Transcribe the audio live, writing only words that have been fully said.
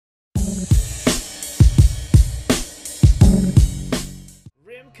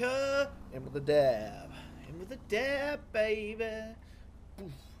Rimka, in with a dab. In with a dab, baby.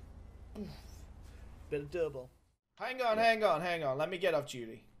 Boof, boof. Bit of double. Hang on. Let me get off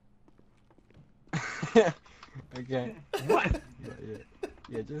duty. Okay. What?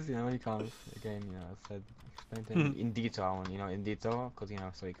 Yeah, just, when he comes again, said, explain to him in detail, in detail, because,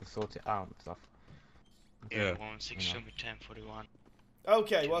 so he can sort it out and stuff. Yeah, 116, show me 1041.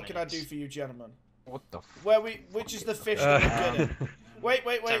 Okay, what can I do for you, gentlemen? What the f? Which is the fish that we're good at? Wait,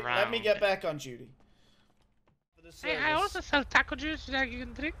 let me get back on duty. Hey, I also sell taco juice that you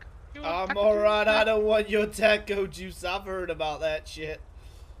can drink. I'm alright, I don't want your taco juice. I've heard about that shit.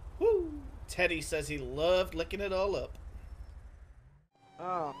 Woo! Teddy says he loved licking it all up.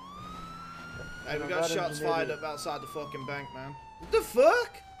 Oh. Hey, we got shots fired up outside the fucking bank, man. What the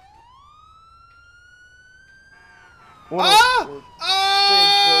fuck? Ah!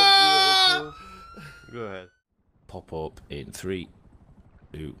 Go ahead. Pop up in 3,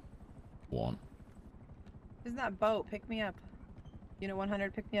 2, 1. Isn't that boat? Pick me up. Unit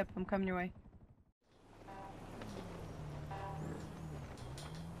 100, pick me up. I'm coming your way.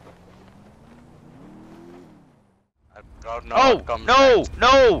 Oh,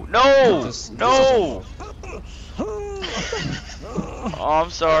 No! Oh, I'm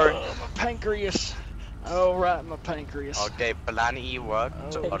sorry. My pancreas. Oh, right, my pancreas. Okay, plan E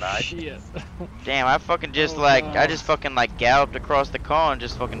worked. Oh, alright. shit. Damn, I fucking just I just fucking galloped across the car and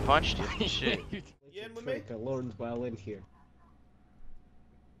just fucking punched you. Shit. You in with me? I learned well in here.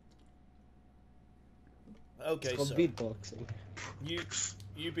 Okay, It's called so beatboxing. you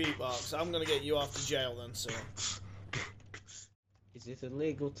beatbox. I'm gonna get you off to jail then, sir. Is it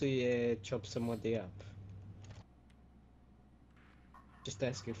illegal to chop somebody up? Just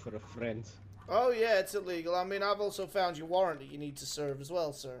asking for a friend. Oh yeah, it's illegal. I mean, I've also found your warrant that you need to serve as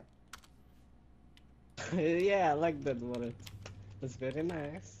well, sir. Yeah, I like that warrant. That's very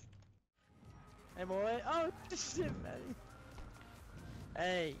nice. Hey boy, oh shit, man.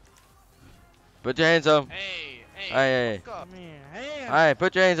 Hey. Put your hands up. Hey, Hey. Come here. Hey. Hey,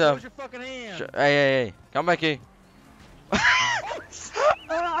 put your hands up. Where's your fucking hand? Hey. Come back here.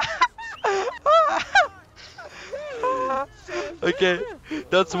 Okay,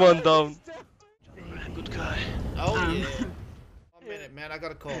 that's one down. good guy. Oh yeah. 1 minute, man. I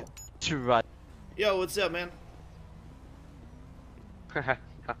got a call. Right. Yo, what's up, man?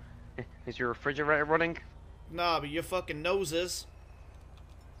 Is your refrigerator running? Nah, but your fucking noses.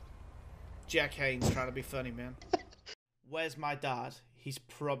 Jack Haynes trying to be funny, man. Where's my dad? He's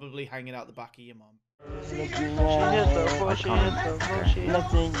probably hanging out the back of your mum.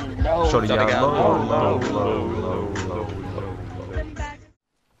 Sorry, yeah, low.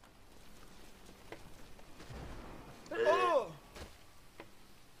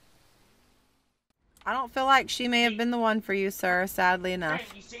 I don't feel like she may have been the one for you, sir, sadly enough.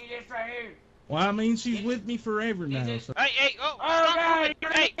 You see this right here? Well, I mean, she's with me forever now. So. Hey, God!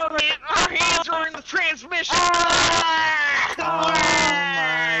 Hey, our hands are in the transmission! Oh my god.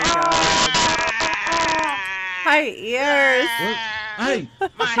 My ears. Hey,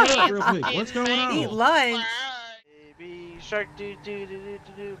 shut up real quick. What's going on? Eat lunch. Baby shark do do do do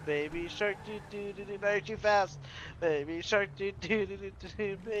do do. Baby shark do do do do. Now you're too fast. Baby shark do do do do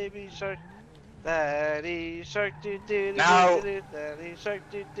do. Baby shark. Daddy shark do do do do do. Daddy shark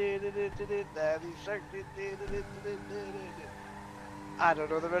do do do do do. Daddy shark do do do do do do. I don't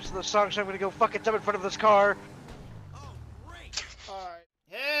know the rest of the song, so I'm gonna go fucking jump in front of this car. Alright.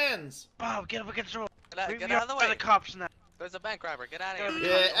 Hands! Bob, get up against the road. Get out of the way. The cops now. There's a bank robber. Get out of here.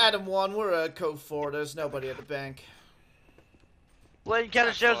 Yeah, Adam 1, we're code 4. There's nobody at the bank. Lane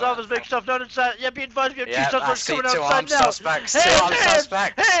County Sheriff's Office, make stuff known inside. Yeah, be advised, we have two suspects coming two outside armed now. suspects. Two armed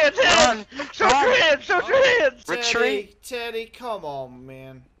suspects. Hands! Show your hands! Show your hands! Retreat. Teddy, come on,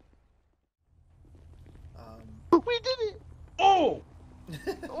 man. We did it! Oh!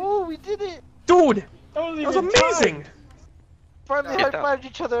 Oh, we did it! Dude! That was amazing! Finally high-fived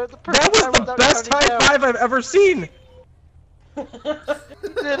each other. That was the best high five I've ever seen! We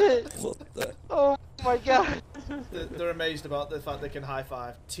did it! What the? Oh my god! They're amazed about the fact they can high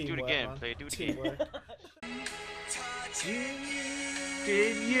five. Teamwork, Do it again, man. play. Do it again. Teamwork.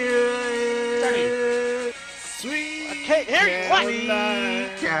 Did you? Sweet Okay, here you what?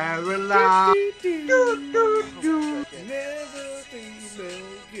 Caroline. Never be no good.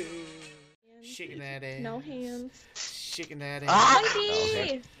 Shaking that ass. No hands. Shaking that ass.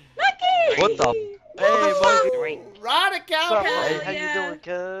 Monkey! Monkey! What the? Hey, monkey! Ride it, What's up, cow. buddy? Hell How yeah. you doing,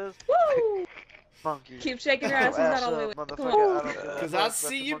 cuz? Woo! Monkey. Keep shaking your ass and not all the way. Come on. Cause I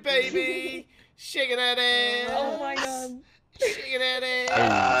see you, baby. Shaking that ass. Oh my god. Shaking that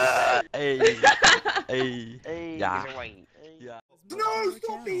ass. Yeah. Yeah. No,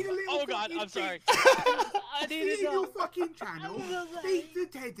 stop being a little. Oh God, I'm sorry. I needed to your fucking channel. Speak to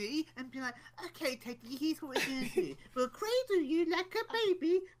Teddy and be like, okay, Teddy, here's what we're gonna do. We'll cradle you like a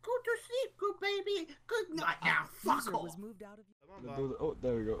baby. Go to sleep, good baby. Good night. Now, fuck off. Oh,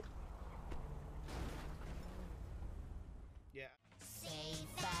 there we go. Yeah. Safe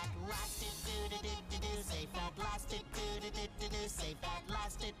at last, safe at last, safe at last, safe at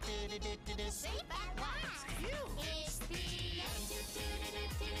last.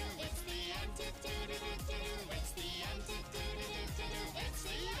 It's the end, it's the end.